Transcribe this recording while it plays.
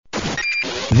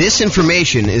This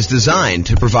information is designed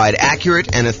to provide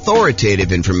accurate and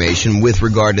authoritative information with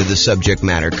regard to the subject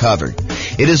matter covered.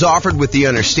 It is offered with the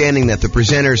understanding that the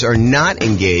presenters are not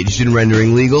engaged in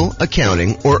rendering legal,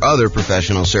 accounting, or other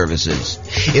professional services.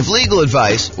 If legal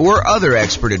advice or other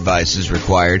expert advice is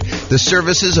required, the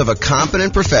services of a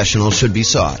competent professional should be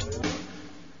sought.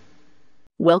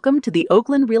 Welcome to the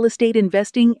Oakland Real Estate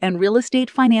Investing and Real Estate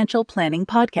Financial Planning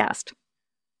Podcast.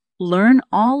 Learn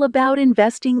all about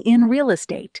investing in real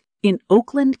estate in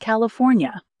Oakland,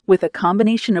 California, with a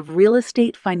combination of real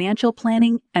estate financial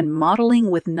planning and modeling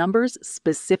with numbers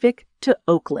specific to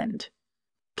Oakland.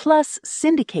 Plus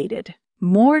syndicated,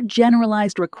 more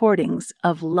generalized recordings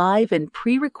of live and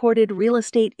pre-recorded real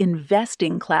estate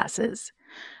investing classes.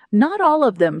 Not all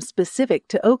of them specific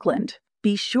to Oakland.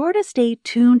 Be sure to stay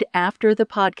tuned after the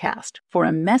podcast for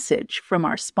a message from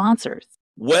our sponsors.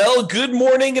 Well, good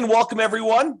morning and welcome,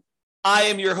 everyone. I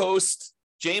am your host,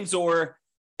 James Orr,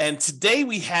 and today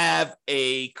we have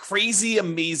a crazy,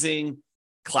 amazing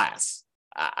class.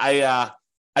 I've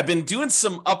been doing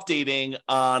some updating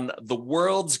on the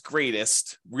world's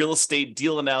greatest real estate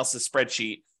deal analysis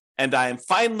spreadsheet, and I am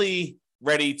finally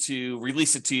ready to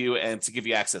release it to you and to give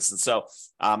you access. And so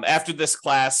after this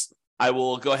class, I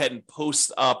will go ahead and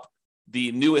post up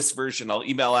the newest version. I'll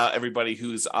email out everybody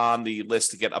who's on the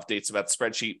list to get updates about the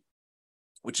spreadsheet,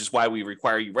 which is why we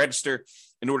require you register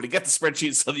in order to get the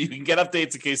spreadsheet so that you can get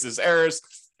updates in case there's errors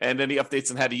and any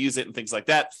updates on how to use it and things like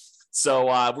that. So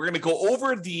we're going to go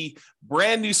over the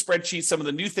brand new spreadsheet, some of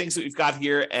the new things that we've got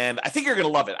here, and I think you're going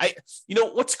to love it.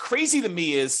 What's crazy to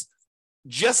me is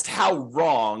just how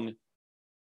wrong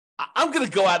I'm going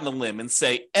to go out on a limb and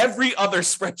say every other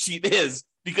spreadsheet is,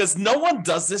 because no one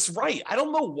does this right. I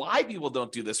don't know why people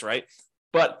don't do this right,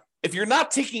 but if you're not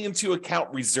taking into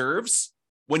account reserves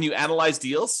when you analyze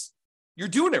deals, you're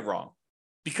doing it wrong,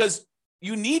 because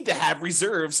you need to have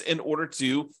reserves in order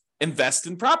to invest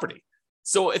in property.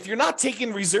 So if you're not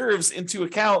taking reserves into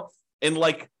account in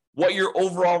like what your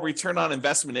overall return on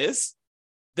investment is,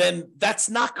 then that's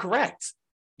not correct.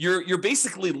 You're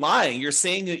basically lying. You're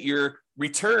saying that your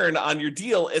return on your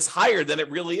deal is higher than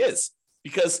it really is,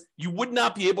 because you would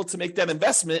not be able to make that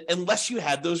investment unless you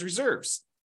had those reserves.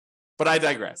 But I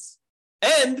digress.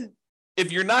 And if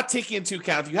you're not taking into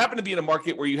account, if you happen to be in a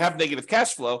market where you have negative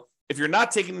cash flow, if you're not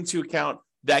taking into account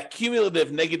that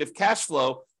cumulative negative cash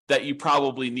flow that you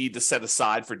probably need to set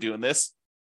aside for doing this,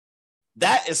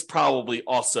 that is probably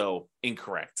also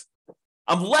incorrect.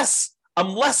 I'm less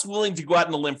willing to go out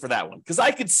on a limb for that one, because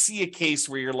I could see a case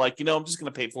where you're like, I'm just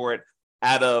going to pay for it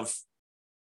out of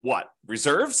what?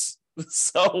 Reserves?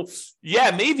 So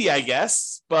yeah, maybe, I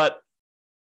guess, but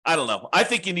I don't know. I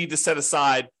think you need to set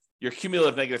aside your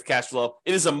cumulative negative cash flow.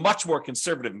 It is a much more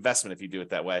conservative investment if you do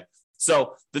it that way.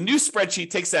 So the new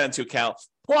spreadsheet takes that into account.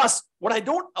 Plus, what I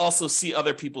don't also see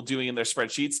other people doing in their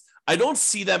spreadsheets, I don't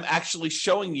see them actually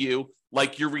showing you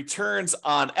like your returns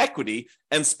on equity,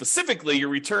 and specifically your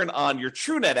return on your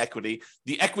true net equity,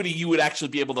 the equity you would actually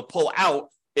be able to pull out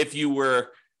if you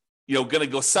were, going to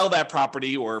go sell that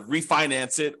property or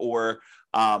refinance it, or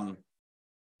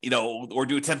or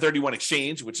do a 1031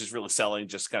 exchange, which is really selling,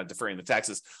 just kind of deferring the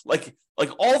taxes. Like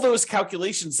all those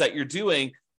calculations that you're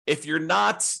doing, if you're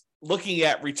not looking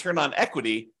at return on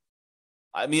equity,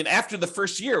 I mean, after the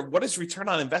first year, what does return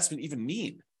on investment even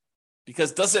mean?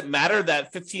 Because does it matter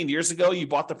that 15 years ago you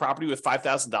bought the property with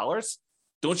 $5,000?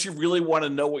 Don't you really want to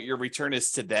know what your return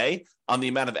is today on the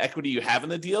amount of equity you have in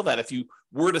the deal, that if you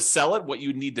were to sell it, what you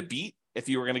would need to beat if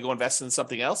you were going to go invest in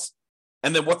something else?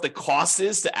 And then what the cost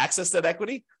is to access that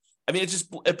equity? I mean,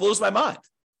 it blows my mind.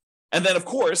 And then, of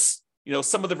course,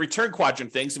 some of the return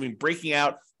quadrant things, breaking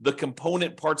out the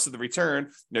component parts of the return,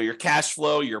 your cash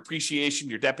flow, your appreciation,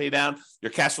 your debt pay down,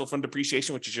 your cash flow from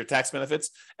depreciation, which is your tax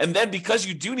benefits. And then because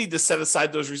you do need to set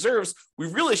aside those reserves, we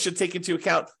really should take into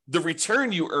account the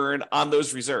return you earn on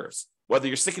those reserves, whether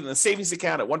you're sticking in the savings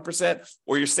account at 1%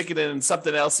 or you're sticking it in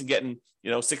something else and getting,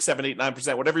 6, 7, 8,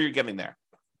 9%, whatever you're getting there.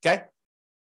 Okay.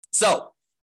 So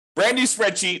brand new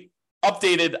spreadsheet,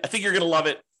 updated. I think you're going to love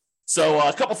it. So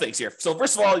a couple things here. So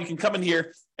first of all, you can come in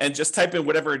here and just type in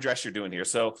whatever address you're doing here.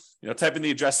 So, type in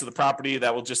the address of the property.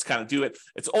 That will just kind of do it.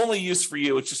 It's only used for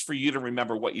you. It's just for you to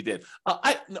remember what you did.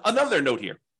 Another note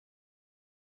here.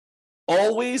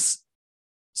 Always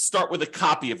start with a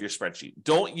copy of your spreadsheet.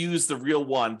 Don't use the real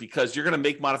one, because you're going to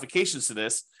make modifications to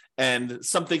this, and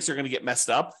some things are going to get messed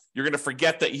up. You're going to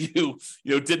forget that you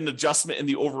did an adjustment in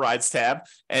the overrides tab,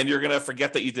 and you're going to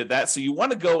forget that you did that. So you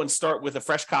want to go and start with a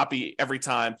fresh copy every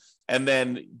time, and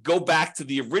then go back to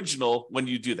the original when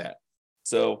you do that.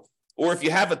 So Or if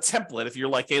you have a template, if you're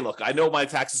like, hey, look, I know my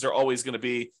taxes are always going to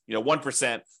be,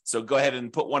 1%. So go ahead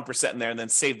and put 1% in there and then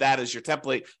save that as your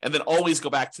template. And then always go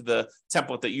back to the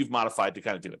template that you've modified to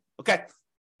kind of do it. Okay.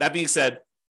 That being said,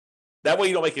 that way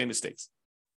you don't make any mistakes.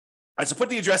 All right. So put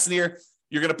the address in here.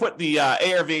 You're going to put the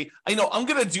ARV. I'm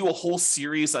going to do a whole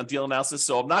series on deal analysis.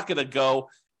 So I'm not going to go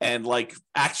and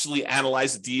actually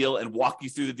analyze the deal and walk you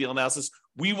through the deal analysis.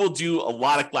 We will do a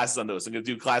lot of classes on those. I'm going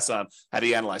to do a class on how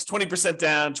to analyze 20%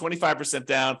 down, 25%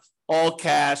 down, all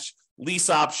cash, lease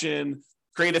option,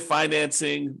 creative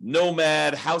financing,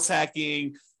 nomad, house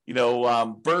hacking,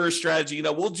 BRRRR strategy.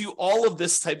 We'll do all of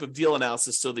this type of deal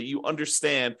analysis so that you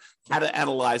understand how to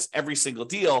analyze every single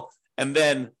deal. And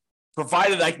then,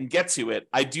 provided I can get to it,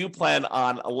 I do plan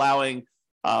on allowing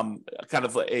kind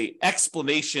of a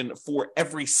explanation for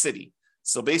every city.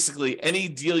 So basically, any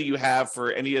deal you have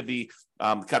for any of the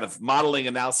kind of modeling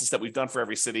analysis that we've done for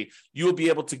every city, you will be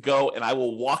able to go and I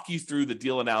will walk you through the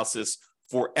deal analysis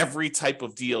for every type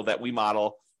of deal that we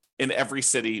model in every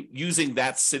city using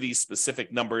that city's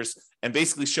specific numbers and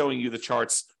basically showing you the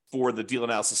charts for the deal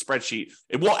analysis spreadsheet.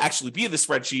 It won't actually be the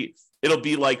spreadsheet. It'll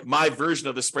be like my version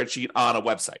of the spreadsheet on a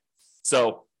website.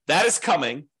 So that is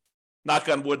coming. Knock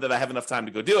on wood that I have enough time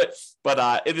to go do it,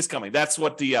 but it is coming. That's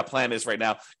what the plan is right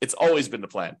now. It's always been the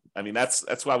plan. I mean,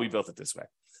 that's why we built it this way.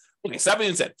 Okay, so that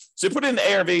being said, so you put in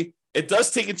the ARV. It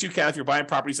does take into account if you're buying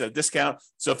properties at a discount.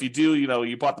 So if you do,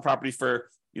 you bought the property for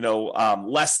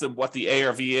less than what the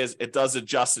ARV is, it does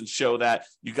adjust and show that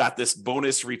you got this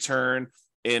bonus return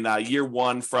in year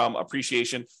one from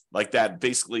appreciation, like that.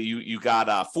 Basically, you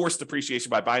got forced appreciation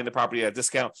by buying the property at a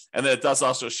discount, and then it does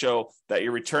also show that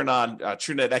your return on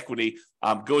true net equity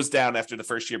goes down after the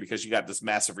first year because you got this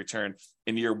massive return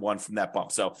in year one from that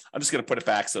bump. So I'm just going to put it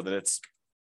back so that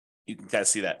you can kind of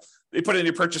see that. They put in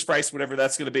your purchase price, whatever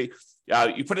that's going to be.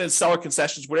 You put in seller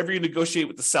concessions, whatever you negotiate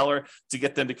with the seller to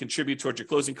get them to contribute towards your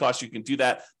closing costs, you can do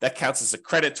that. That counts as a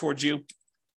credit towards you.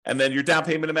 And then your down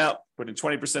payment amount, put in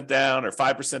 20% down or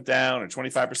 5% down or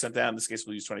 25% down. In this case,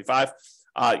 we'll use 25.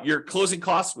 Your closing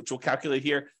costs, which we'll calculate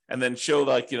here, and then show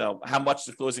how much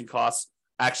the closing costs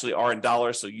actually are in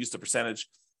dollars. So use the percentage.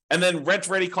 And then rent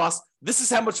ready costs. This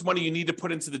is how much money you need to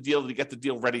put into the deal to get the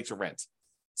deal ready to rent.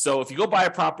 So if you go buy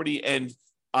a property and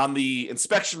on the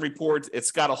inspection report, it's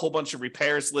got a whole bunch of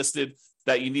repairs listed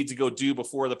that you need to go do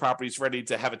before the property is ready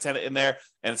to have a tenant in there,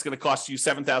 and it's going to cost you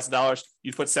 $7,000,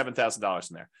 you put $7,000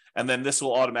 in there. And then this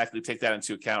will automatically take that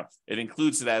into account. It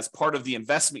includes it as part of the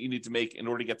investment you need to make in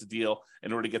order to get the deal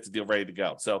ready to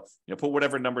go. So, put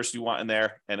whatever numbers you want in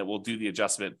there, and it will do the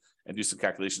adjustment and do some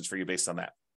calculations for you based on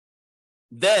that.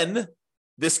 Then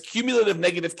this cumulative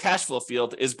negative cash flow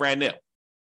field is brand new.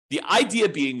 The idea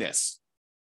being this: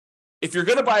 if you're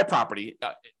going to buy a property,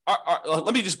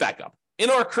 let me just back up. In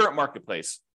our current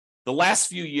marketplace, the last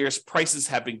few years, prices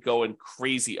have been going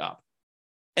crazy up,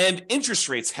 and interest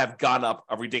rates have gone up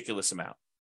a ridiculous amount.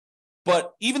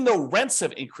 But even though rents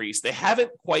have increased, they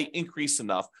haven't quite increased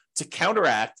enough to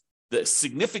counteract the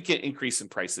significant increase in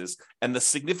prices and the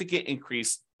significant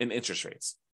increase in interest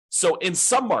rates. So in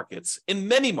some markets, in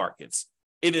many markets,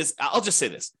 I'll just say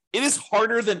this, it is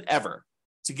harder than ever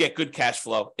to get good cash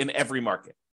flow in every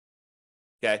market.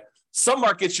 Okay. Some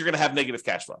markets, you're going to have negative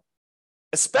cash flow,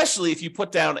 especially if you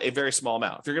put down a very small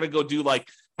amount. If you're going to go do like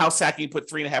house hacking, put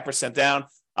 3.5% down,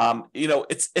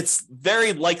 it's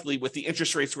very likely with the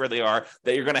interest rates where they are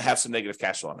that you're going to have some negative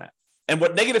cash flow on that. And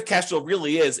what negative cash flow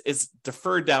really is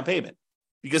deferred down payment.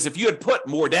 Because if you had put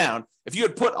more down, if you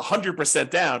had put 100%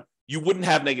 down, you wouldn't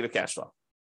have negative cash flow,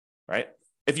 right?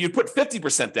 If you put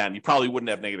 50% down, you probably wouldn't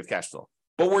have negative cash flow.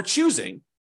 But we're choosing,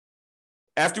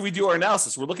 after we do our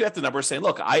analysis, we're looking at the numbers saying,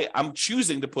 look, I'm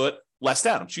choosing to put less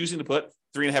down. I'm choosing to put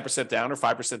 3.5% down or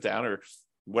 5% down or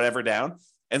whatever down.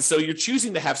 And so you're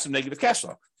choosing to have some negative cash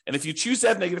flow. And if you choose to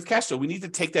have negative cash flow, we need to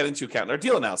take that into account in our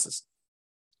deal analysis.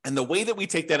 And the way that we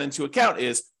take that into account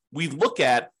is we look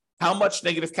at how much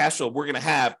negative cash flow we're going to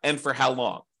have and for how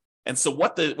long. And so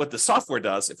what the software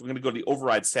does, if we're going to go to the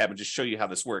overrides tab and just show you how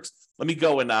this works, let me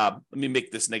go and let me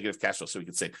make this negative cash flow so we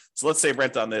can see. So let's say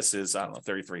rent on this is, I don't know,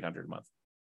 $3,300 a month.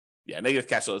 Yeah, negative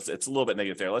cash flow, it's a little bit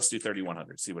negative there. Let's do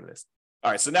 $3,100, see what it is.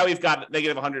 All right, so now we've got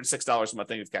negative $106 a month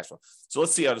negative cash flow. So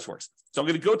let's see how this works. So I'm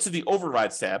going to go to the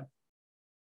overrides tab.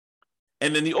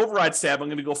 And in the overrides tab, I'm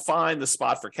going to go find the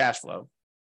spot for cash flow,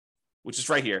 which is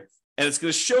right here. And it's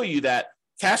going to show you that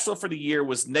cash flow for the year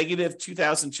was negative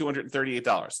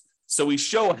 $2,238. So we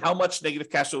show how much negative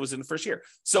cash flow was in the first year.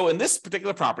 So in this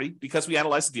particular property, because we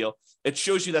analyzed the deal, it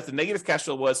shows you that the negative cash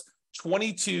flow was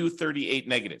 $2,238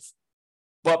 negative.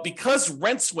 But because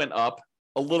rents went up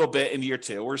a little bit in year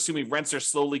 2. We're assuming rents are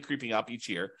slowly creeping up each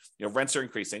year. Rents are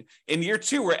increasing. In year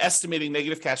 2, we're estimating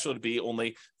negative cash flow to be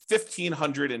only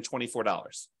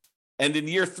 $1,524. And in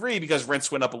year 3, because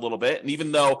rents went up a little bit, and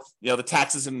even though the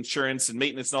taxes and insurance and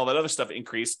maintenance and all that other stuff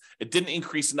increased, it didn't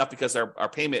increase enough because our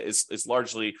payment is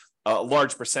largely a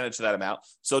large percentage of that amount.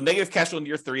 So negative cash flow in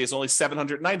year 3 is only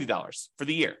 $790 for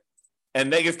the year. And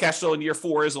negative cash flow in year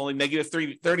 4 is only negative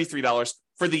 $33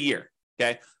 for the year.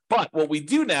 Okay. But what we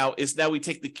do now is we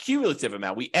take the cumulative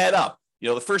amount. We add up.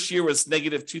 The first year was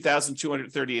negative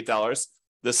 $2,238.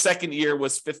 The second year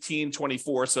was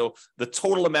 $1,524. So the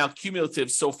total amount cumulative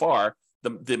so far,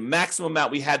 the maximum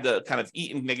amount we had to kind of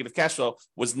eat in negative cash flow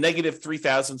was negative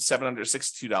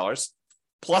 $3,762,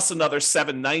 plus another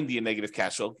 $790 in negative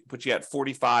cash flow, put you at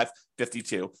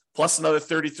 $4,552, plus another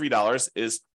 $33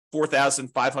 is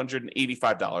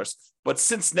 $4,585. But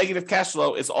since negative cash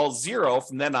flow is all zero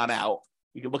from then on out,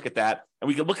 we can look at that, and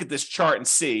we can look at this chart and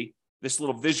see this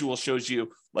little visual shows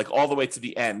you like all the way to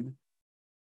the end.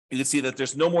 You can see that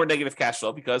there's no more negative cash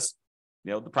flow because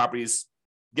the property's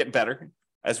getting better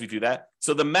as we do that.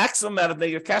 So the maximum amount of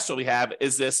negative cash flow we have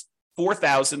is this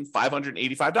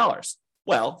 $4,585.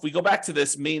 Well, if we go back to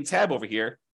this main tab over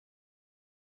here,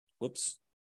 whoops.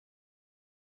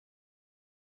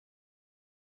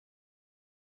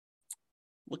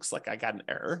 Looks like I got an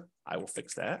error. I will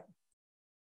fix that.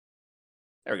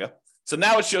 There we go. So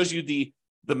now it shows you the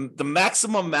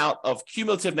maximum amount of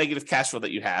cumulative negative cash flow that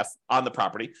you have on the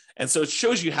property. And so it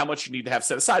shows you how much you need to have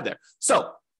set aside there.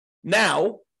 So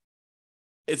now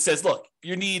it says, look,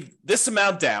 you need this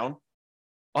amount down,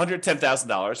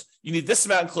 $110,000. You need this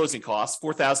amount in closing costs,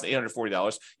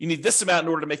 $4,840. You need this amount in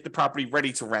order to make the property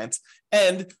ready to rent.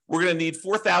 And we're going to need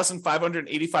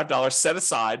 $4,585 set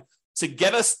aside to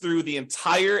get us through the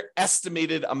entire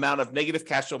estimated amount of negative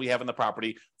cash flow we have in the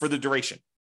property for the duration.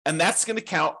 And that's going to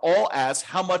count all as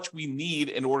how much we need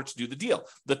in order to do the deal.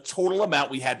 The total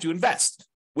amount we had to invest,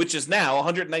 which is now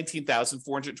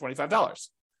 $119,425.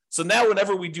 So now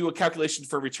whenever we do a calculation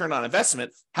for return on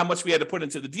investment, how much we had to put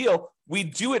into the deal, we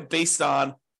do it based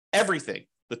on everything: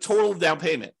 the total down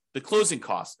payment, the closing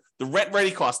costs, the rent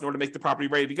ready costs in order to make the property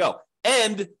ready to go,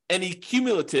 and any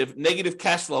cumulative negative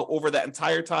cash flow over that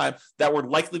entire time that we're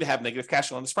likely to have negative cash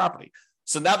flow on this property.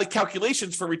 So now the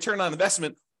calculations for return on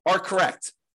investment are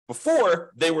correct.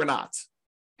 Before, they were not.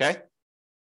 Okay?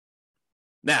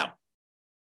 Now,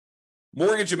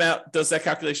 mortgage amount does that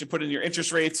calculation, put in your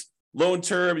interest rates, loan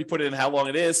term, you put in how long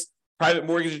it is. Private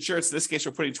mortgage insurance, in this case,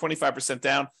 we're putting 25%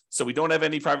 down, so we don't have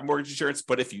any private mortgage insurance.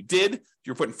 But if you did,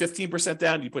 you're putting 15%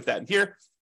 down, you put that in here.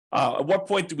 At what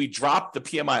point do we drop the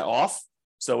PMI off?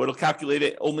 So it'll calculate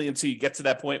it only until you get to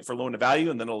that point for loan to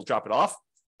value, and then it'll drop it off.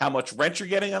 How much rent you're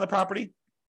getting on the property.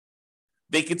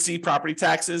 Vacancy, property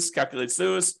taxes, calculates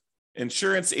those.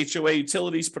 Insurance, HOA,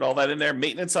 utilities, put all that in there.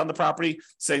 Maintenance on the property,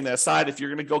 setting that aside. If you're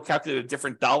going to go calculate a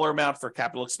different dollar amount for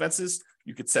capital expenses,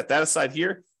 you could set that aside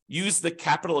here. Use the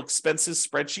capital expenses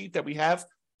spreadsheet that we have,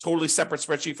 totally separate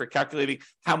spreadsheet for calculating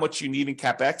how much you need in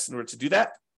CapEx in order to do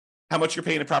that. How much you're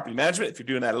paying in property management, if you're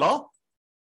doing that at all,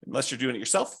 unless you're doing it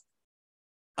yourself.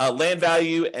 Land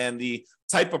value and the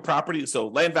type of property. So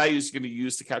land value is going to be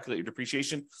used to calculate your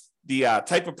depreciation. The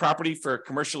type of property for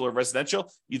commercial or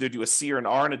residential, either do a C or an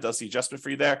R, and it does the adjustment for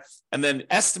you there. And then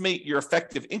estimate your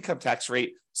effective income tax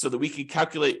rate so that we can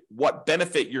calculate what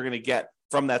benefit you're going to get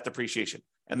from that depreciation.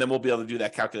 And then we'll be able to do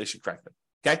that calculation correctly.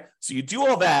 Okay, so you do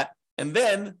all that, and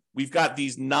then we've got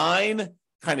these 9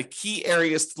 kind of key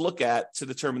areas to look at to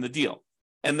determine the deal.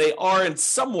 And they are in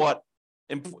somewhat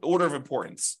order of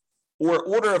importance or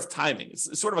order of timing.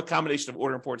 It's sort of a combination of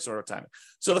order of importance and order of timing.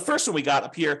 So the first one we got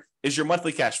up here is your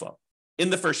monthly cash flow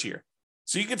in the first year.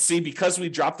 So you can see, because we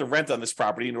dropped the rent on this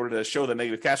property in order to show the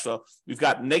negative cash flow, we've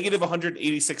got negative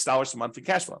 $186 a month in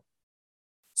cash flow.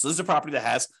 So this is a property that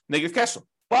has negative cash flow.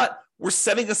 But we're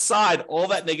setting aside all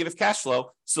that negative cash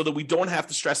flow so that we don't have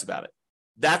to stress about it.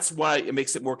 That's why it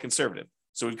makes it more conservative.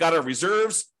 So we've got our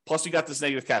reserves, plus we got this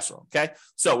negative cash flow, okay?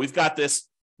 So we've got this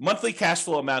monthly cash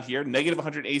flow amount here, negative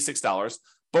 $186,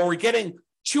 but we're getting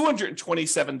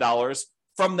 $227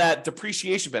 from that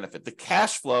depreciation benefit, the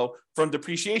cash flow from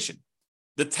depreciation,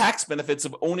 the tax benefits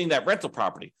of owning that rental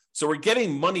property. So we're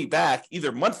getting money back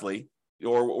either monthly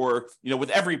or with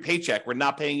every paycheck. We're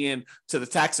not paying in to the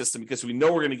tax system because we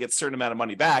know we're going to get a certain amount of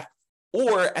money back,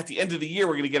 or at the end of the year,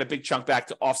 we're going to get a big chunk back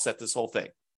to offset this whole thing.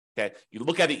 Okay, you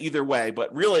look at it either way,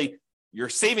 but really you're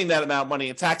saving that amount of money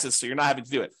in taxes, so you're not having to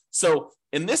do it. So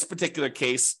in this particular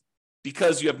case,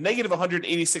 because you have negative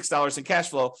 $186 in cash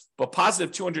flow, but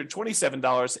positive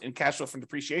 $227 in cash flow from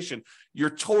depreciation, your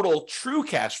total true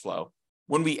cash flow,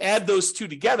 when we add those two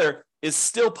together, is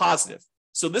still positive.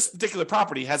 So this particular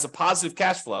property has a positive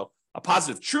cash flow, a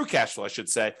positive true cash flow, I should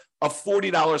say, of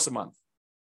 $40 a month.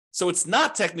 So it's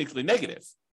not technically negative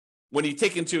when you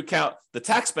take into account the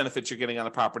tax benefits you're getting on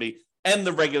the property and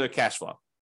the regular cash flow.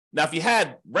 Now, if you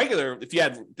had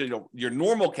your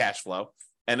normal cash flow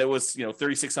and it was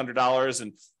 $3,600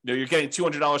 and you're getting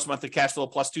 $200 a month of cash flow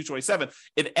plus $227,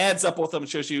 it adds up both of them and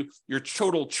shows you your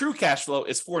total true cash flow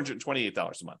is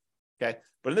 $428 a month. Okay,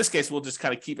 but in this case, we'll just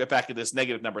kind of keep it back at this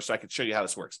negative number so I can show you how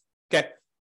this works. Okay,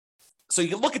 so you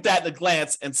can look at that at a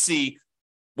glance and see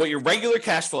what your regular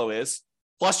cash flow is,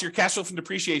 plus your cash flow from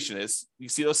depreciation is. You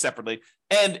see those separately,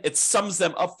 and it sums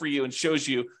them up for you and shows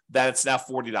you that it's now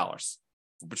 $40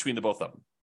 between the both of them.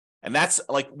 And that's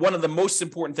like one of the most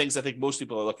important things I think most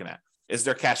people are looking at is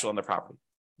their cash flow on their property.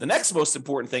 The next most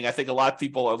important thing I think a lot of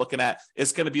people are looking at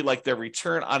is going to be like their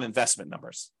return on investment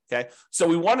numbers. Okay, so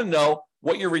we want to know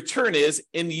what your return is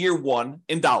in year one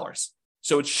in dollars.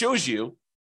 So it shows you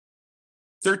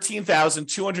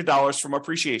 $13,200 from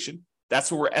appreciation.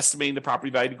 That's where we're estimating the property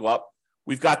value to go up.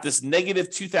 We've got this negative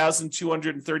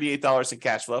 $2,238 in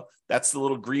cash flow. That's the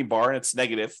little green bar, and it's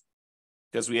negative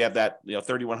because we have that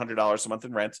 $3,100 a month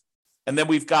in rent. And then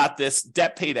we've got this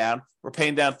debt pay down. We're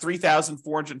paying down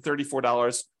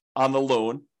 $3,434 on the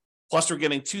loan, plus we're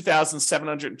getting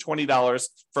 $2,720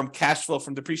 from cash flow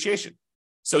from depreciation.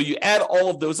 So you add all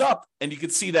of those up, and you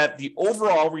can see that the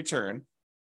overall return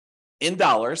in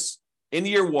dollars in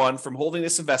year one from holding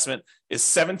this investment is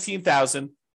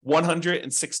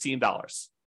 $17,116.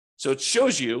 So it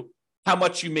shows you how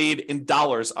much you made in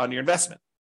dollars on your investment.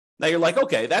 Now you're like,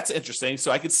 okay, that's interesting.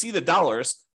 So I could see the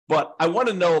dollars, but I want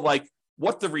to know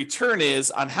what the return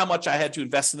is on how much I had to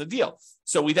invest in the deal.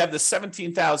 So we'd have the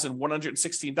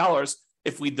 $17,116.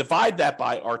 If we divide that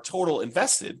by our total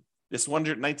invested, this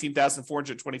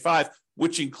 $119,425,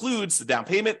 which includes the down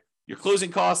payment, your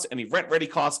closing costs, any rent-ready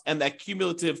costs, and that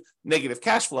cumulative negative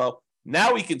cash flow,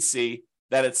 now we can see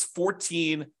that it's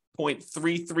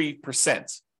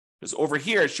 14.33%. Because over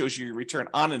here, it shows you your return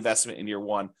on investment in year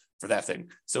one for that thing.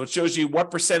 So it shows you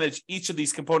what percentage each of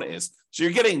these component is. So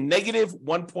you're getting negative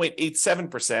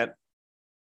 1.87%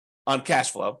 on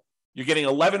cash flow. You're getting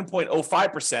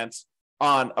 11.05%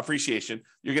 on appreciation.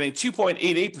 You're getting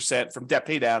 2.88% from debt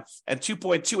pay down and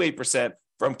 2.28%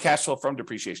 from cash flow from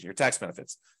depreciation, your tax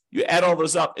benefits. You add all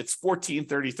those up, it's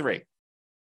 1433.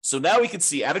 So now we can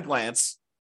see at a glance,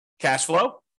 cash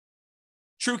flow,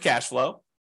 true cash flow,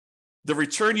 the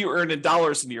return you earned in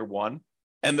dollars in year one,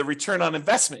 and the return on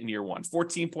investment in year one,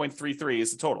 14.33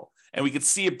 is the total. And we can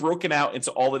see it broken out into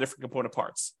all the different component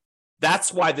parts.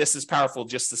 That's why this is powerful,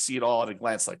 just to see it all at a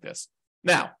glance like this.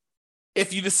 Now,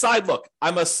 if you decide, look,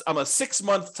 I'm a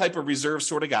 6-month type of reserve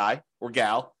sort of guy or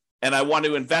gal, and I want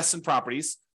to invest in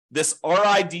properties, this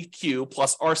RIDQ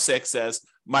plus R6 says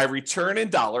my return in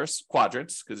dollars,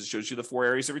 quadrants, because it shows you the 4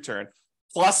 areas of return,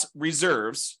 plus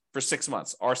reserves for 6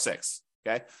 months, R6.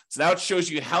 Okay, so now it shows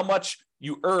you how much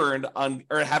you earned on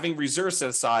having reserves set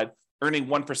aside, earning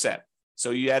 1%. So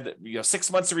you had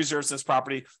 6 months of reserves in this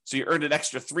property, so you earned an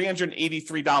extra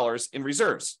 $383 in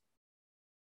reserves.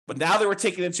 But now that we're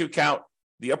taking into account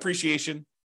the appreciation,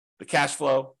 the cash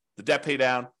flow, the debt pay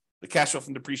down, the cash flow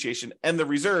from depreciation, and the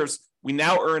reserves, we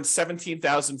now earn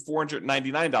 $17,499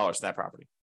 in that property.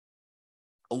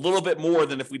 A little bit more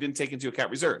than if we didn't take into account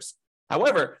reserves.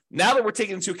 However, now that we're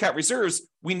taking into account reserves,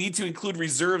 we need to include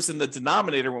reserves in the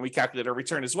denominator when we calculate our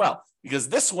return as well, because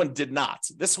this one did not.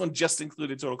 This one just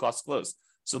included total cost to close.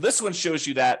 So this one shows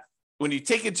you that when you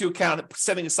take into account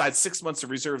setting aside 6 months of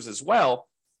reserves as well,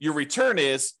 your return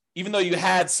is, even though you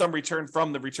had some return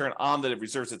from the return on the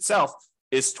reserves itself,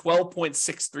 is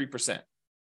 12.63%.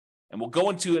 And we'll go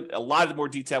into a lot more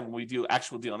detail when we do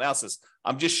actual deal analysis.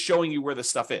 I'm just showing you where this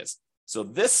stuff is. So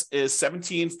this is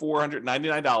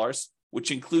 $17,499,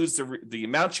 which includes the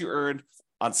amount you earned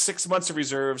on 6 months of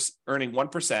reserves, earning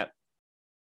 1%.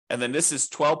 And then this is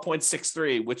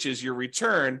 12.63, which is your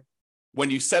return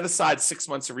when you set aside 6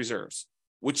 months of reserves,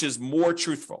 which is more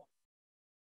truthful.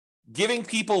 Giving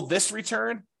people this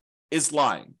return is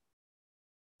lying,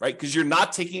 right? Because you're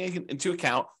not taking into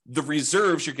account the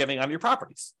reserves you're getting on your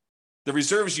properties. The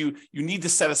reserves you need to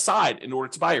set aside in order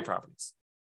to buy your properties.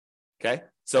 Okay?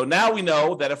 So now we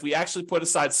know that if we actually put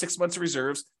aside 6 months of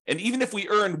reserves, and even if we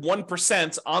earn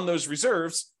 1% on those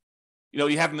reserves, you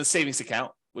have them in the savings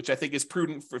account, which I think is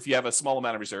prudent for if you have a small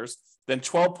amount of reserves, then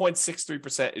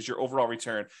 12.63% is your overall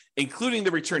return, including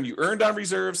the return you earned on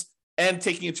reserves and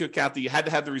taking into account that you had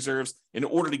to have the reserves in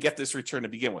order to get this return to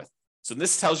begin with. So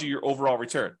this tells you your overall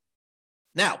return.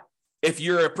 Now, if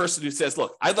you're a person who says,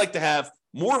 look, I'd like to have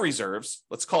more reserves,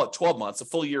 let's call it 12 months, a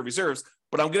full year of reserves,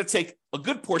 but I'm going to take a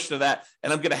good portion of that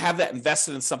and I'm going to have that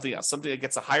invested in something else, something that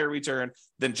gets a higher return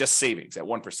than just savings at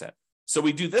 1%. So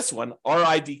we do this one,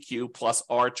 RIDQ plus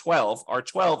R12.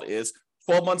 R12 is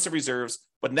 12 months of reserves,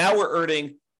 but now we're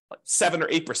earning 7 or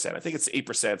 8%. I think it's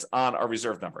 8% on our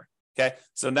reserve number. Okay.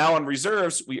 So now on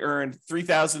reserves, we earned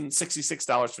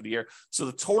 $3,066 for the year. So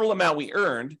the total amount we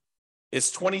earned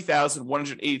is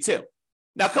 $20,182.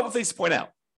 Now, a couple of things to point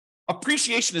out.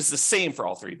 Appreciation is the same for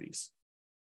all three of these.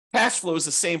 Cash flow is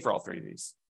the same for all three of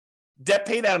these. Debt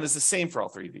pay down is the same for all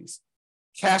three of these.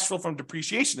 Cash flow from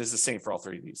depreciation is the same for all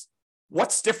three of these.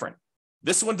 What's different?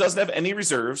 This one doesn't have any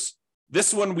reserves.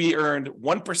 This one we earned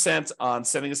 1% on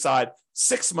setting aside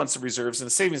 6 months of reserves in a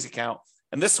savings account.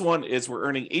 And this one is we're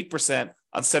earning 8%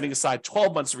 on setting aside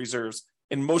 12 months of reserves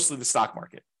in mostly the stock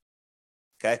market.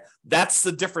 Okay, that's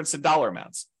the difference in dollar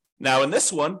amounts. Now in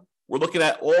this one, we're looking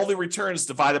at all the returns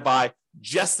divided by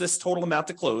just this total amount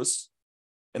to close.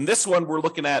 In this one, we're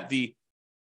looking at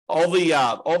all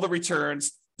the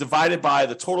returns divided by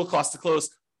the total cost to close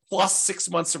plus 6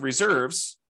 months of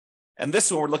reserves. And this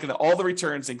one, we're looking at all the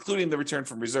returns, including the return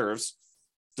from reserves,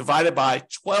 divided by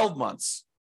 12 months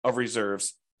of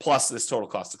reserves plus this total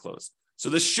cost to close. So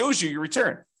this shows you your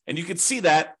return. And you can see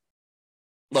that,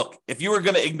 look, if you were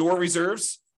going to ignore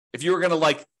reserves, if you were going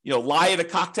to lie at a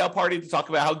cocktail party to talk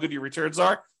about how good your returns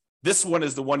are, this one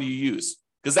is the one you use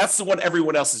because that's the one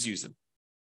everyone else is using,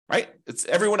 right?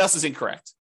 Everyone else is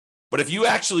incorrect. But if you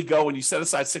actually go and you set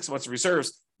aside 6 months of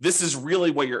reserves, this is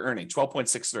really what you're earning,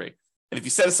 12.63. And if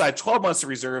you set aside 12 months of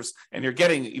reserves and you're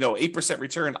getting 8%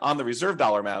 return on the reserve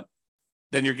dollar amount,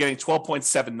 then you're getting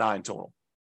 12.79 total.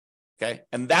 Okay.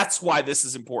 And that's why this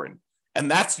is important. And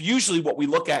that's usually what we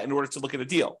look at in order to look at a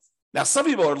deal. Now, some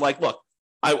people are like, look,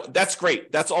 that's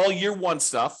great. That's all year one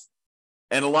stuff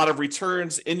and a lot of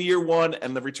returns in year one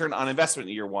and the return on investment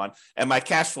in year one and my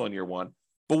cash flow in year one.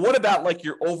 But what about like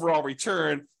your overall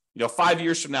return, 5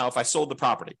 years from now, if I sold the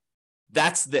property?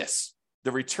 That's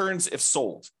the returns if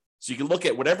sold. So you can look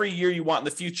at whatever year you want in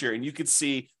the future and you could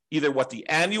see either what the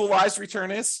annualized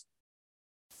return is,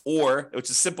 which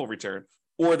is simple return,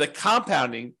 or the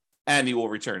compounding annual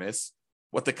return is,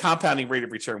 what the compounding rate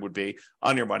of return would be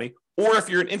on your money. Or if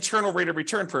you're an internal rate of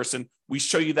return person, we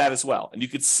show you that as well. And you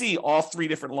could see all three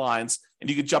different lines and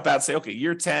you could jump out and say, okay,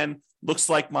 year 10 looks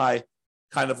like my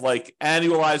kind of like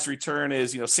annualized return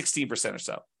is, 16% or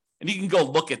so. And you can go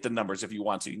look at the numbers if you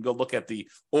want to. You can go look at the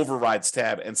overrides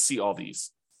tab and see all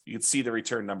these. You can see the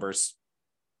return numbers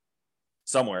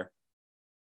somewhere.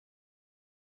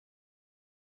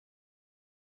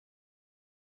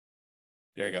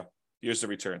 There you go. Here's the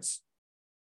returns.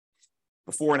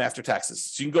 Before and after taxes.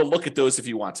 So you can go look at those if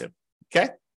you want to. Okay?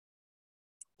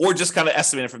 Or just kind of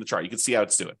estimate it from the chart. You can see how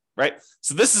it's doing, right?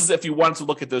 So this is if you wanted to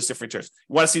look at those different returns.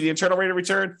 You want to see the internal rate of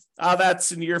return?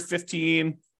 That's in year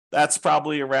 15. That's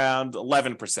probably around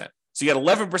 11%. So you get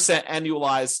 11%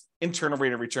 annualized internal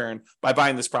rate of return by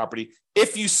buying this property.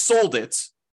 If you sold it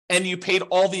and you paid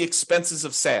all the expenses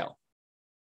of sale,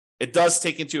 it does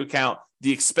take into account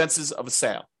the expenses of a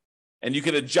sale. And you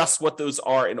can adjust what those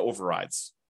are in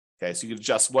overrides. Okay, so you can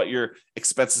adjust what your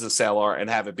expenses of sale are and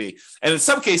have it be. And in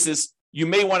some cases, you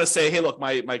may want to say, hey, look,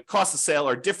 my costs of sale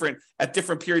are different at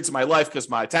different periods of my life because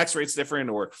my tax rate's different,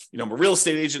 or I'm a real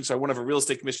estate agent, so I won't have a real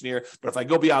estate commission here. But if I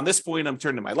go beyond this point, I'm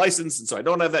turning my license, and so I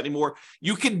don't have that anymore.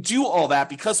 You can do all that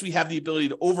because we have the ability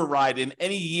to override in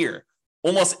any year,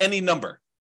 almost any number.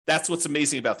 That's what's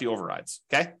amazing about the overrides.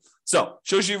 Okay, so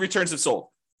shows you returns if sold.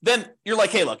 Then you're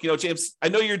like, hey, look, James, I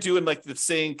know you're doing like the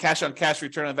saying cash on cash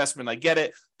return on investment. I get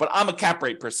it, but I'm a cap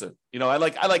rate person. I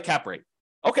like cap rate.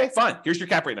 Okay, fine. Here's your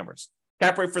cap rate numbers.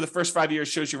 Cap rate for the first 5 years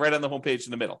shows you right on the homepage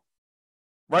in the middle,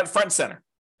 right front and center.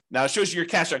 Now it shows you your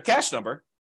cash on cash number,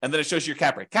 and then it shows you your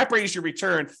cap rate. Cap rate is your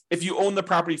return if you own the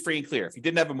property free and clear, if you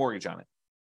didn't have a mortgage on it.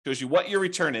 It shows you what your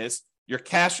return is, your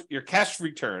cash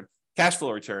return, cash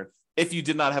flow return, if you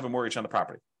did not have a mortgage on the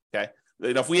property. Okay.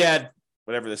 If we had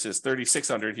whatever this is,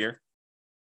 3,600 here,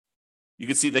 you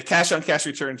can see the cash on cash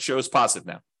return shows positive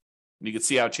now. And you can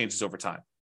see how it changes over time.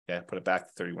 Okay, put it back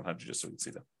to 3,100 just so we can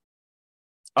see them.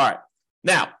 All right.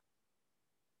 Now,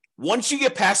 once you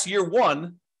get past year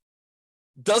one,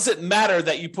 does it matter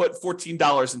that you put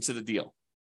 $14 into the deal?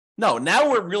 No, now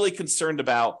we're really concerned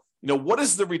about, what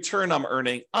is the return I'm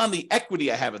earning on the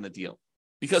equity I have in the deal?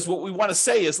 Because what we want to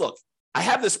say is, look, I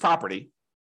have this property,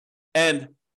 and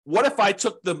what if I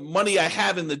took the money I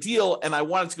have in the deal and I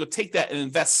wanted to go take that and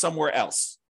invest somewhere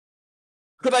else?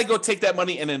 Could I go take that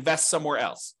money and invest somewhere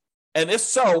else? And if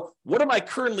so, what am I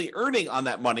currently earning on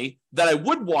that money that I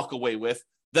would walk away with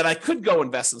that I could go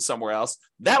invest in somewhere else?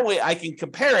 That way I can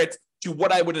compare it to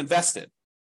what I would invest in.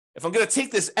 If I'm going to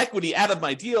take this equity out of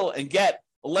my deal and get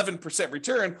 11%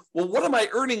 return, well, what am I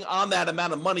earning on that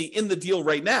amount of money in the deal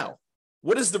right now?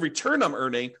 What is the return I'm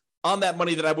earning on that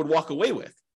money that I would walk away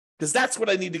with? Because that's what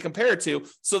I need to compare it to,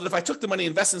 so that if I took the money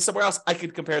and invested somewhere else, I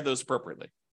could compare those appropriately.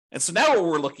 And so now what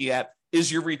we're looking at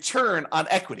is your return on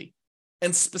equity.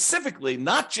 And specifically,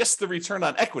 not just the return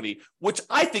on equity, which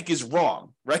I think is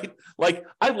wrong, right? Like,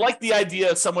 I like the idea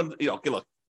of someone, okay, look,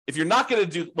 if you're not going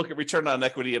to look at return on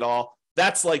equity at all,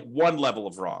 that's like one level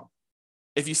of wrong.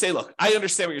 If you say, look, I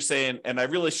understand what you're saying, and I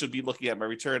really should be looking at my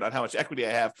return on how much equity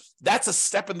I have, that's a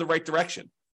step in the right direction.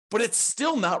 But it's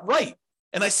still not right.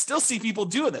 And I still see people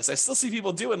doing this. I still see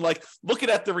people doing, like, looking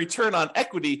at the return on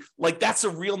equity like that's a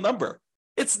real number.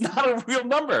 It's not a real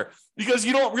number because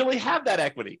you don't really have that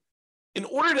equity. In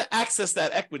order to access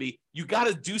that equity, you got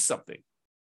to do something.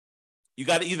 You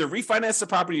got to either refinance the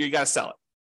property or you got to sell it.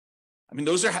 I mean,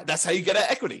 that's how you get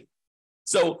equity.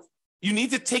 So you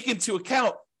need to take into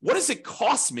account, what does it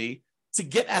cost me to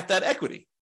get at that equity?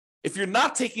 If you're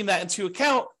not taking that into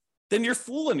account, then you're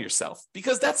fooling yourself,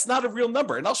 because that's not a real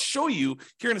number. And I'll show you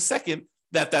here in a second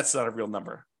that that's not a real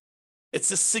number.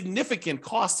 It's a significant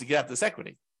cost to get at this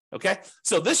equity. Okay.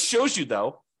 So this shows you,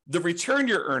 though, the return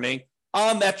you're earning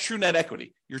on that true net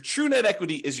equity. Your true net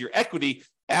equity is your equity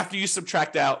after you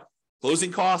subtract out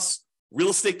closing costs, real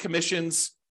estate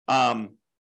commissions,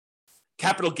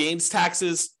 capital gains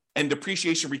taxes, and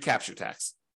depreciation recapture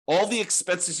tax. All the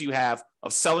expenses you have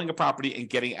of selling a property and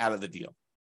getting out of the deal.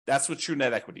 That's what true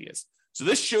net equity is. So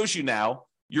this shows you now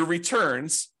your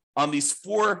returns on these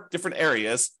 4 different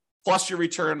areas, plus your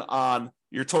return on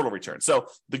your total return. So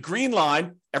the green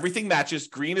line, everything matches.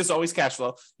 Green is always cash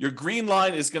flow. Your green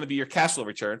line is going to be your cash flow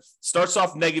return. Starts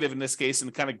off negative in this case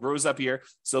and kind of grows up here,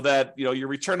 so that your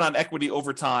return on equity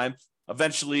over time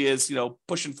eventually is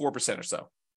pushing 4% or so.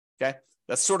 Okay,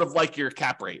 that's sort of like your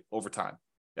cap rate over time.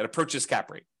 It approaches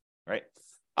cap rate, right?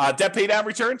 Debt pay down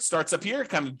return starts up here,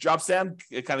 kind of drops down,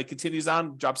 it kind of continues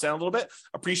on, drops down a little bit.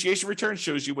 Appreciation return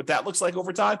shows you what that looks like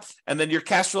over time. And then your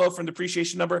cash flow from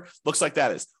depreciation number looks like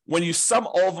that is. When you sum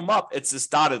all of them up, it's this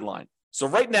dotted line. So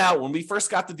right now, when we first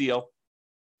got the deal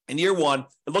in year 1,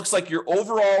 it looks like your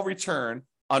overall return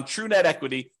on true net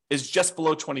equity is just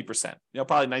below 20%,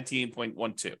 probably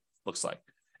 19.12 looks like.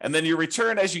 And then your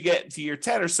return as you get to year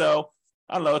 10 or so,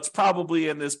 I don't know, it's probably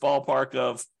in this ballpark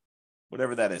of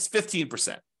whatever that is,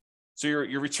 15%. So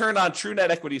your return on true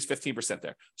net equity is 15%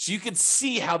 there. So you can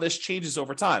see how this changes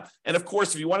over time. And of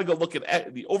course, if you want to go look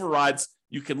at the overrides,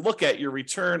 you can look at your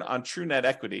return on true net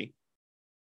equity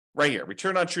right here,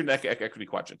 return on true net equity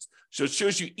quadrants. So it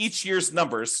shows you each year's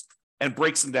numbers and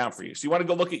breaks them down for you. So you want to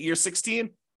go look at year 16?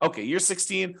 Okay, year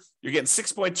 16, you're getting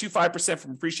 6.25%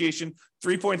 from appreciation,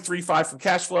 3.35 from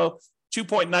cash flow,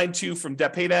 2.92 from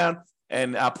debt paydown,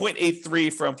 and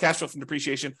 0.83 from cash flow from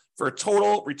depreciation, for a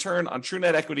total return on true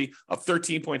net equity of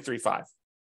 13.35.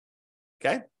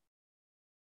 Okay?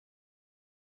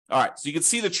 All right, so you can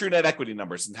see the true net equity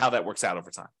numbers and how that works out over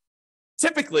time.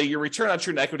 Typically, your return on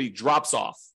true net equity drops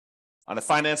off. On a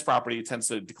finance property, it tends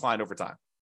to decline over time.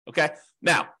 Okay?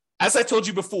 Now, as I told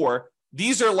you before,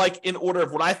 these are like in order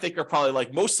of what I think are probably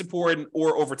like most important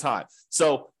or over time.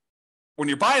 So when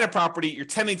you're buying a property, you're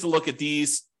tending to look at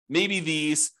these, maybe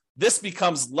these. This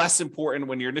becomes less important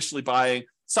when you're initially buying.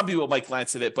 Some people might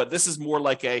glance at it, but this is more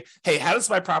like hey, how does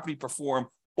my property perform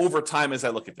over time as I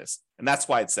look at this? And that's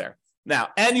why it's there. Now,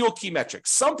 annual key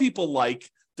metrics. Some people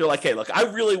they're like, hey, look, I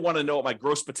really want to know what my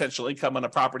gross potential income on a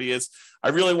property is. I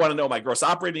really want to know what my gross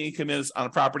operating income is on a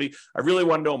property. I really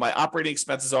want to know what my operating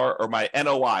expenses are, or my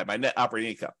NOI, my net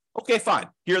operating income. Okay, fine.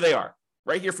 Here they are,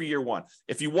 right here for year 1.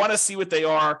 If you want to see what they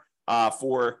are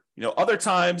for other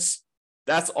times,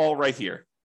 that's all right here.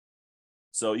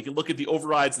 So you can look at the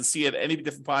overrides and see it at any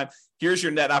different time. Here's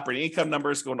your net operating income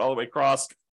numbers going all the way across.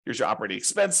 Here's your operating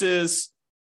expenses.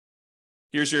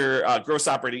 Here's your gross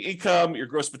operating income, your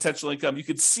gross potential income. You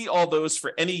can see all those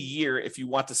for any year if you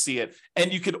want to see it,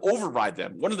 and you can override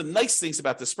them. One of the nice things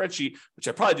about this spreadsheet, which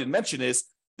I probably didn't mention, is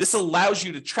this allows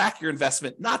you to track your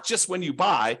investment, not just when you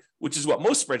buy, which is what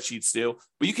most spreadsheets do,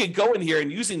 but you can go in here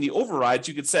and using the overrides,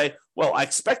 you could say, well, I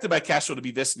expected my cash flow to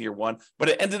be this in year 1, but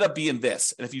it ended up being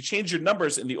this. And if you change your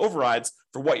numbers in the overrides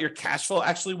for what your cash flow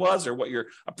actually was, or what your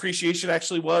appreciation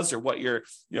actually was, or what your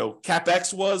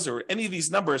CapEx was, or any of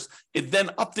these numbers, it then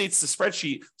updates the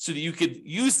spreadsheet so that you could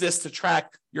use this to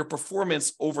track your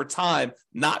performance over time,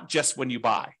 not just when you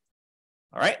buy.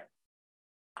 All right.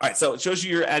 All right, so it shows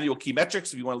you your annual key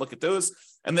metrics if you want to look at those.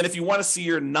 And then if you want to see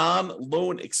your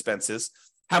non-loan expenses,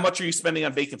 how much are you spending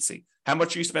on vacancy? How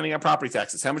much are you spending on property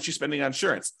taxes? How much are you spending on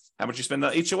insurance? How much you spend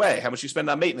on HOA? How much you spend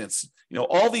on maintenance?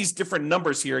 All these different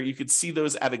numbers here, you could see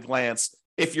those at a glance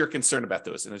if you're concerned about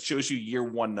those. And it shows you year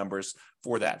one numbers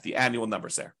for that, the annual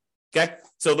numbers there. Okay.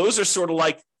 So those are sort of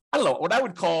like, I don't know, what I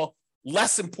would call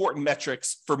less important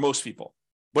metrics for most people.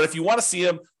 But if you want to see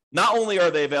them, not only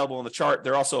are they available in the chart,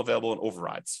 they're also available in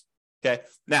overrides. Okay.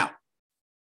 Now,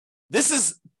 this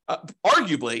is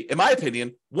arguably, in my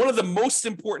opinion, one of the most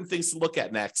important things to look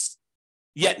at next,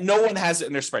 yet no one has it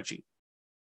in their spreadsheet.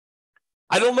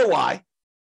 I don't know why.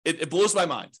 It blows my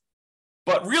mind.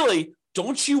 But really,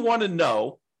 don't you want to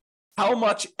know how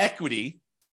much equity,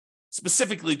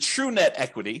 specifically true net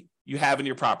equity, you have in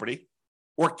your property,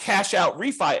 or cash out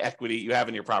refi equity you have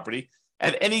in your property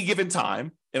at any given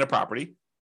time in a property?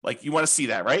 Like, you want to see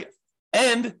that, right?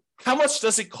 And how much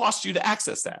does it cost you to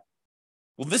access that?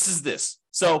 Well, this is this.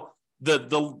 So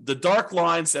the dark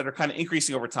lines that are kind of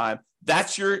increasing over time,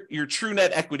 that's your true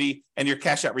net equity and your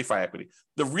cash out refi equity.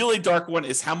 The really dark one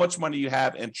is how much money you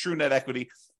have in true net equity,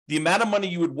 the amount of money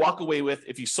you would walk away with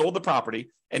if you sold the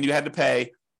property and you had to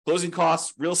pay closing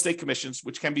costs, real estate commissions,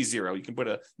 which can be zero. You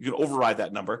can override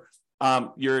that number.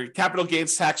 Your capital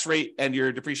gains tax rate and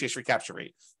your depreciation recapture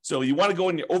rate. So you want to go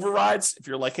in your overrides. If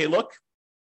you're like, hey, look,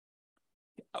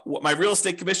 what my real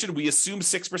estate commission, we assume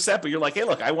 6%, but you're like, hey,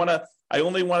 look, I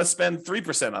only want to spend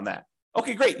 3% on that.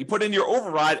 Okay, great. You put in your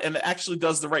override and it actually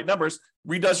does the right numbers,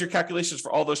 redoes your calculations for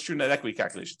all those true net equity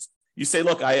calculations. You say,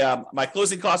 look, my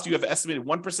closing costs, you have estimated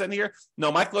 1% here.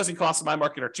 No, my closing costs in my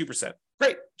market are 2%.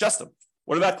 Great, adjust them.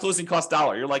 What about closing cost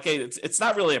dollar? You're like, hey, it's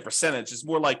not really a percentage. It's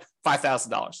more like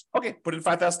 $5,000. Okay, put in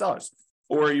 $5,000.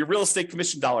 Or your real estate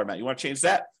commission dollar amount. You want to change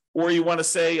that? Or you want to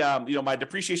say, my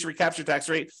depreciation recapture tax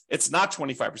rate, it's not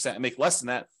 25%. I make less than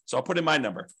that, so I'll put in my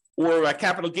number. Or a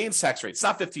capital gains tax rate, it's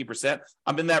not 15%.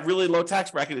 I'm in that really low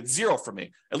tax bracket. It's zero for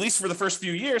me, at least for the first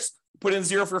few years. Put in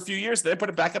zero for a few years, then put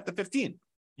it back up to 15.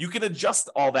 You can adjust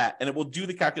all that, and it will do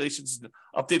the calculations and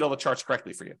update all the charts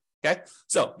correctly for you. Okay,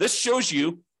 so this shows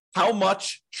you how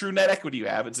much true net equity you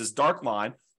have. It's this dark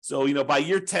line. So, by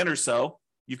year 10 or so,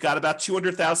 you've got about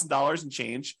 $200,000 and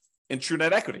change in true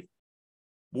net equity.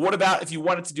 But what about if you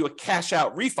wanted to do a cash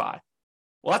out refi?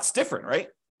 Well, that's different, right?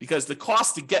 Because the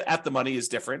cost to get at the money is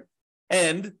different.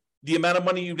 And the amount of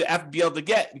money you have to be able to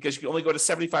get, because you can only go to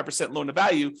 75% loan to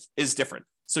value, is different.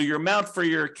 So your amount for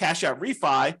your cash out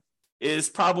refi is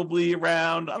probably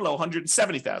around,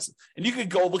 $170,000. And you could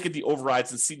go look at the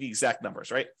overrides and see the exact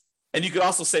numbers, right? And you could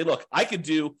also say, look, I don't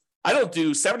do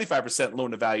 75%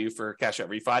 loan to value for cash out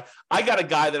refi. I got a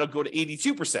guy that'll go to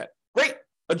 82%. Great.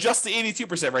 Adjust to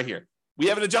 82% right here. We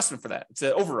have an adjustment for that. It's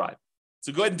an override.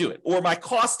 So go ahead and do it. Or my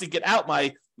cost to get out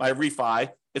my refi,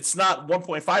 it's not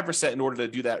 1.5% in order to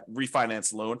do that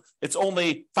refinance loan. It's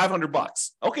only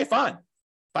 $500. Okay, fine.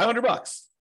 $500.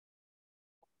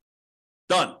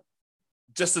 Done.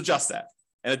 Just adjust that.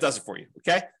 And it does it for you.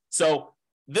 Okay. So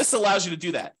this allows you to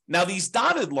do that. Now, these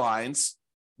dotted lines,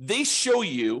 they show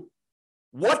you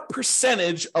what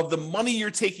percentage of the money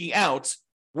you're taking out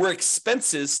were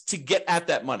expenses to get at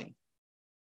that money.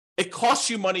 It costs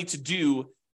you money to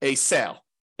do a sale.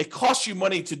 It costs you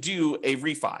money to do a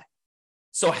refi.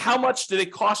 So how much did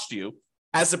it cost you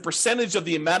as a percentage of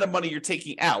the amount of money you're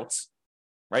taking out,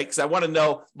 right? Because I want to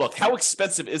know, look, how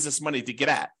expensive is this money to get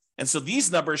at? And so these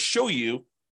numbers show you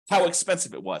how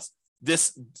expensive it was.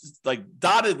 This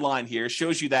dotted line here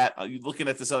shows you that, you're looking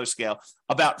at this other scale,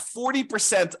 about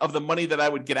 40% of the money that I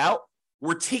would get out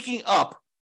were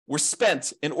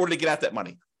spent in order to get at that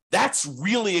money. That's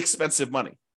really expensive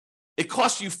money. It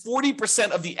costs you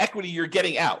 40% of the equity you're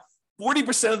getting out.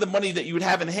 40% of the money that you would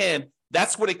have in hand,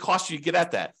 that's what it costs you to get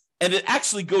at that. And it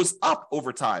actually goes up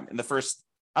over time in the first,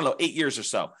 8 years or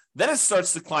so. Then it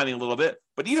starts declining a little bit.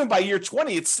 But even by year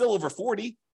 20, it's still over 40.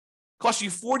 It costs you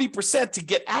 40% to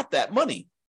get at that money.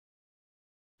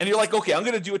 And you're like, okay, I'm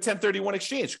going to do a 1031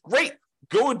 exchange. Great.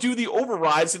 Go and do the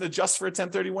overrides and adjust for a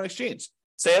 1031 exchange.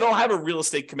 Say, I don't have a real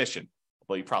estate commission.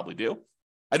 Well, you probably do.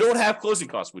 I don't have closing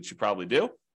costs, which you probably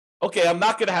do. Okay, I'm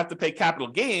not going to have to pay capital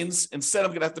gains. Instead, I'm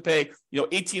going to have to pay,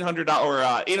 $1,800 or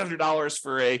 $800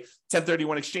 for a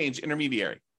 1031 exchange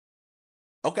intermediary.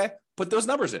 Okay, put those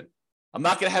numbers in. I'm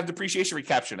not going to have depreciation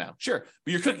recapture now. Sure,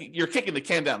 but you're kicking the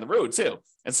can down the road too.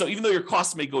 And so even though your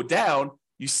costs may go down,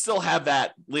 you still have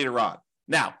that later on.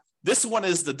 Now, this one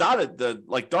is the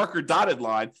darker dotted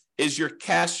line is your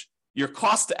cost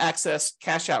to access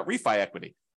cash out refi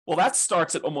equity. Well, that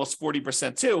starts at almost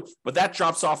 40% too, but that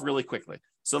drops off really quickly.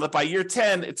 So that by year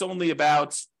 10, it's only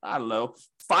about,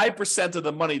 5% of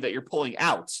the money that you're pulling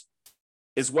out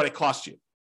is what it costs you.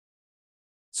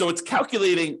 So it's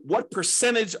calculating what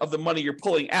percentage of the money you're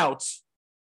pulling out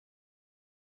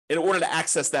in order to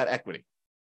access that equity.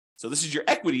 So this is your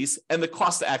equities and the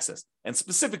cost to access, and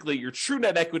specifically your true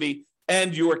net equity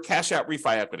and your cash out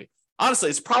refi equity. honestly,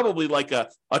 it's probably like a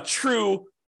true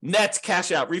net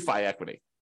cash out refi equity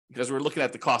because we're looking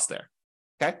at the cost there.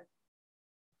 Okay.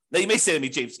 Now you may say to me,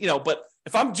 James, but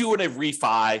if I'm doing a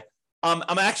refi,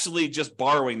 I'm actually just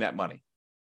borrowing that money.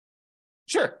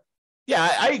 Sure. Yeah,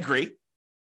 I agree.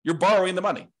 You're borrowing the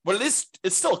money, but it's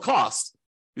still a cost.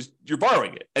 You're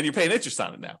borrowing it and you're paying interest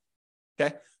on it now.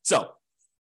 Okay. So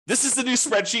this is the new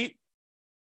spreadsheet.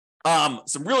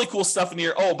 Some really cool stuff in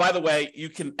here. Oh, by the way, you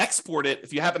can export it.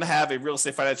 If you happen to have a real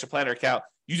estate financial planner account,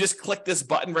 you just click this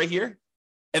button right here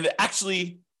and it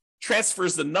actually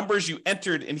transfers the numbers you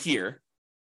entered in here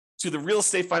to the real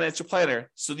estate financial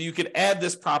planner so that you can add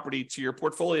this property to your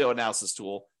portfolio analysis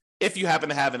tool if you happen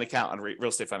to have an account on real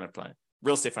estate financial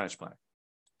planner.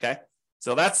 Okay.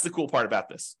 So that's the cool part about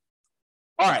this.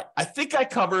 All right. I think I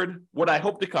covered what I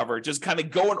hope to cover, just kind of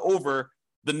going over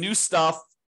the new stuff,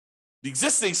 the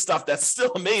existing stuff that's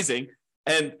still amazing.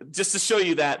 And just to show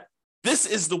you that this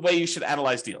is the way you should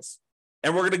analyze deals.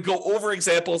 And we're going to go over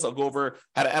examples. I'll go over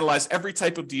how to analyze every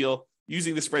type of deal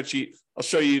using the spreadsheet. I'll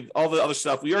show you all the other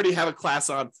stuff. We already have a class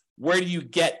on where do you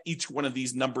get each one of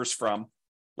these numbers from?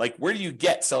 Like, where do you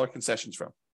get seller concessions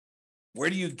from? Where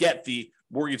do you get the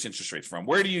mortgage interest rates from?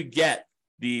 Where do you get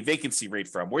the vacancy rate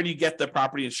from? Where do you get the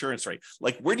property insurance rate?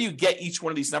 Like, where do you get each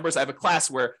one of these numbers? I have a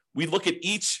class where we look at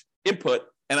each input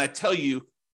and I tell you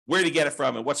where to get it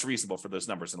from and what's reasonable for those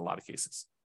numbers in a lot of cases.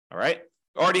 All right.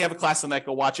 I already have a class on that.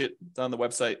 Go watch it. It's on the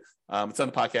website. It's on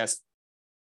the podcast.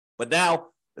 But now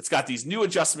it's got these new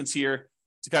adjustments here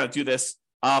to kind of do this.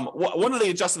 One of the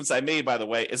adjustments I made, by the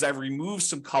way, is I've removed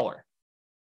some color.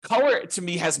 Color to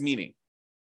me has meaning.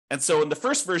 And so in the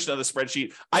first version of the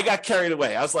spreadsheet, I got carried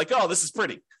away. I was like, oh, this is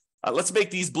pretty. Let's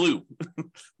make these blue.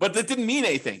 But that didn't mean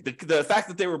anything. The fact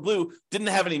that they were blue didn't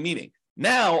have any meaning.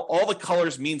 Now all the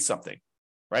colors mean something,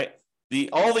 right?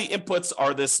 All the inputs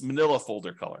are this manila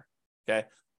folder color, okay?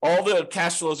 All the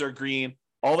cash flows are green.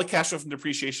 All the cash flow from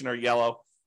depreciation are yellow.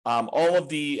 All of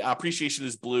the appreciation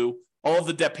is blue. All of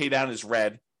the debt pay down is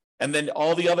red. And then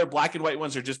all the other black and white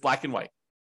ones are just black and white,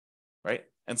 right?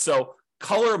 And so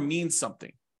color means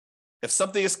something. If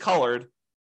something is colored,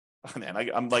 oh man,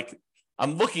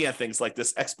 I'm looking at things like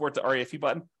this export to REFE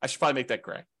button. I should probably make that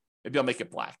gray. Maybe I'll make it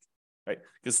black, right?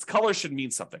 Because color should mean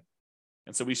something.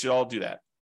 And so we should all do that.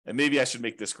 And maybe I should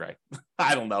make this gray.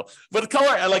 I don't know. But the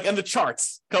color, and the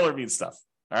charts, color means stuff.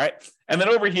 All right. And then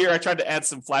over here, I tried to add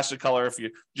some flash of color if you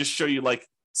just show you like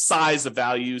size of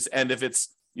values. And if it's,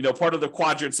 part of the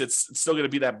quadrants, it's still going to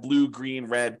be that blue, green,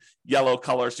 red, yellow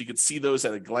color. So you can see those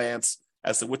at a glance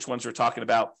as to which ones we're talking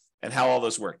about and how all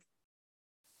those work.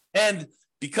 And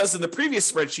because in the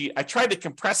previous spreadsheet, I tried to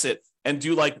compress it and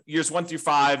do like years 1 through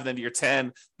 5, then year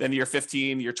 10, then year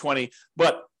 15, year 20.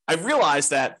 But I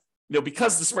realized that,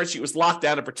 because the spreadsheet was locked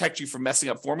down to protect you from messing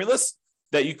up formulas,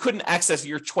 that you couldn't access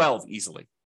year 12 easily.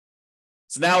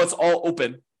 So now it's all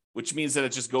open, which means that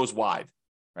it just goes wide,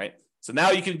 right? So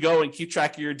now you can go and keep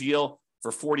track of your deal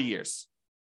for 40 years.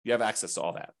 You have access to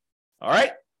all that. All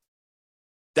right.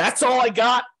 That's all I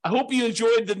got. I hope you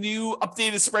enjoyed the new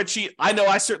updated spreadsheet. I know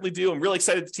I certainly do. I'm really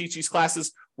excited to teach these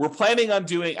classes. We're planning on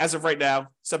doing, as of right now,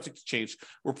 subject to change,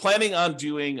 we're planning on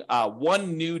doing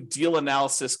one new deal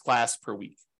analysis class per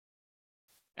week.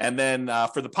 And then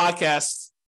for the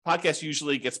podcast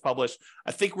usually gets published.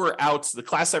 I think we're out. The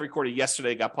class I recorded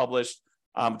yesterday got published,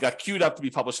 got queued up to be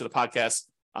published to the podcast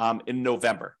in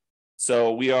November.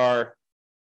 So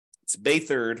it's May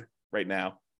 3rd right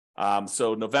now.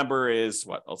 So November is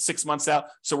 6 months out.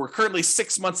 So we're currently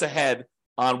 6 months ahead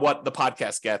on what the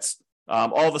podcast gets.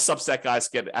 All the Substack guys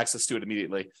get access to it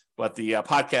immediately, but the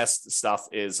podcast stuff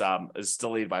is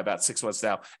delayed by about 6 months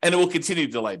now, and it will continue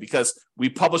to delay because we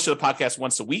publish the podcast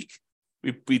once a week.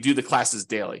 We do the classes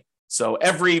daily. So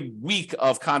every week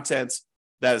of content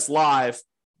that is live,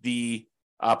 the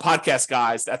podcast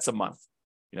guys, that's a month,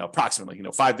 approximately,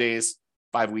 5 days,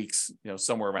 5 weeks,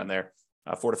 somewhere around there.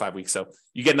 4 to 5 weeks. So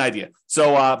you get an idea.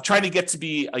 So trying to get to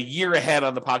be a year ahead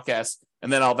on the podcast,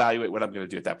 and then I'll evaluate what I'm going to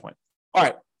do at that point. All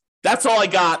right. That's all I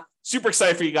got. Super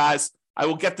excited for you guys. I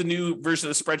will get the new version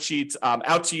of the spreadsheet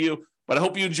out to you, but I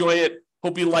hope you enjoy it.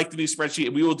 Hope you like the new spreadsheet,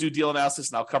 and we will do deal analysis,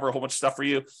 and I'll cover a whole bunch of stuff for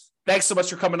you. Thanks so much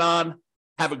for coming on.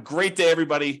 Have a great day,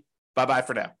 everybody. Bye-bye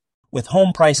for now. With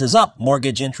home prices up,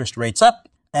 mortgage interest rates up,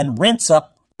 and rents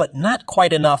up, but not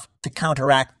quite enough to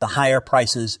counteract the higher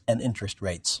prices and interest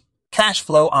rates. Cash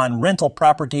flow on rental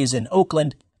properties in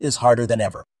Oakland is harder than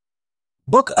ever.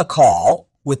 Book a call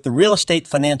with the Real Estate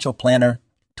Financial Planner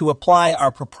to apply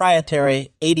our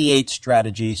proprietary 88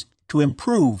 strategies to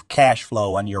improve cash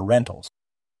flow on your rentals.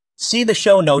 See the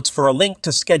show notes for a link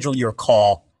to schedule your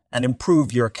call and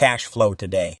improve your cash flow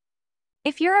today.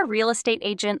 If you're a real estate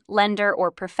agent, lender, or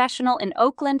professional in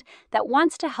Oakland that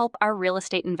wants to help our real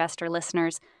estate investor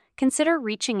listeners, consider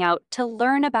reaching out to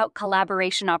learn about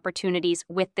collaboration opportunities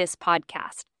with this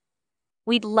podcast.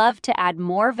 We'd love to add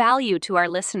more value to our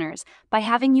listeners by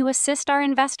having you assist our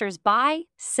investors buy,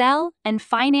 sell, and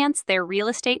finance their real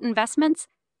estate investments.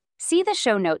 See the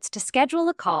show notes to schedule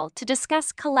a call to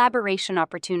discuss collaboration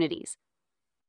opportunities.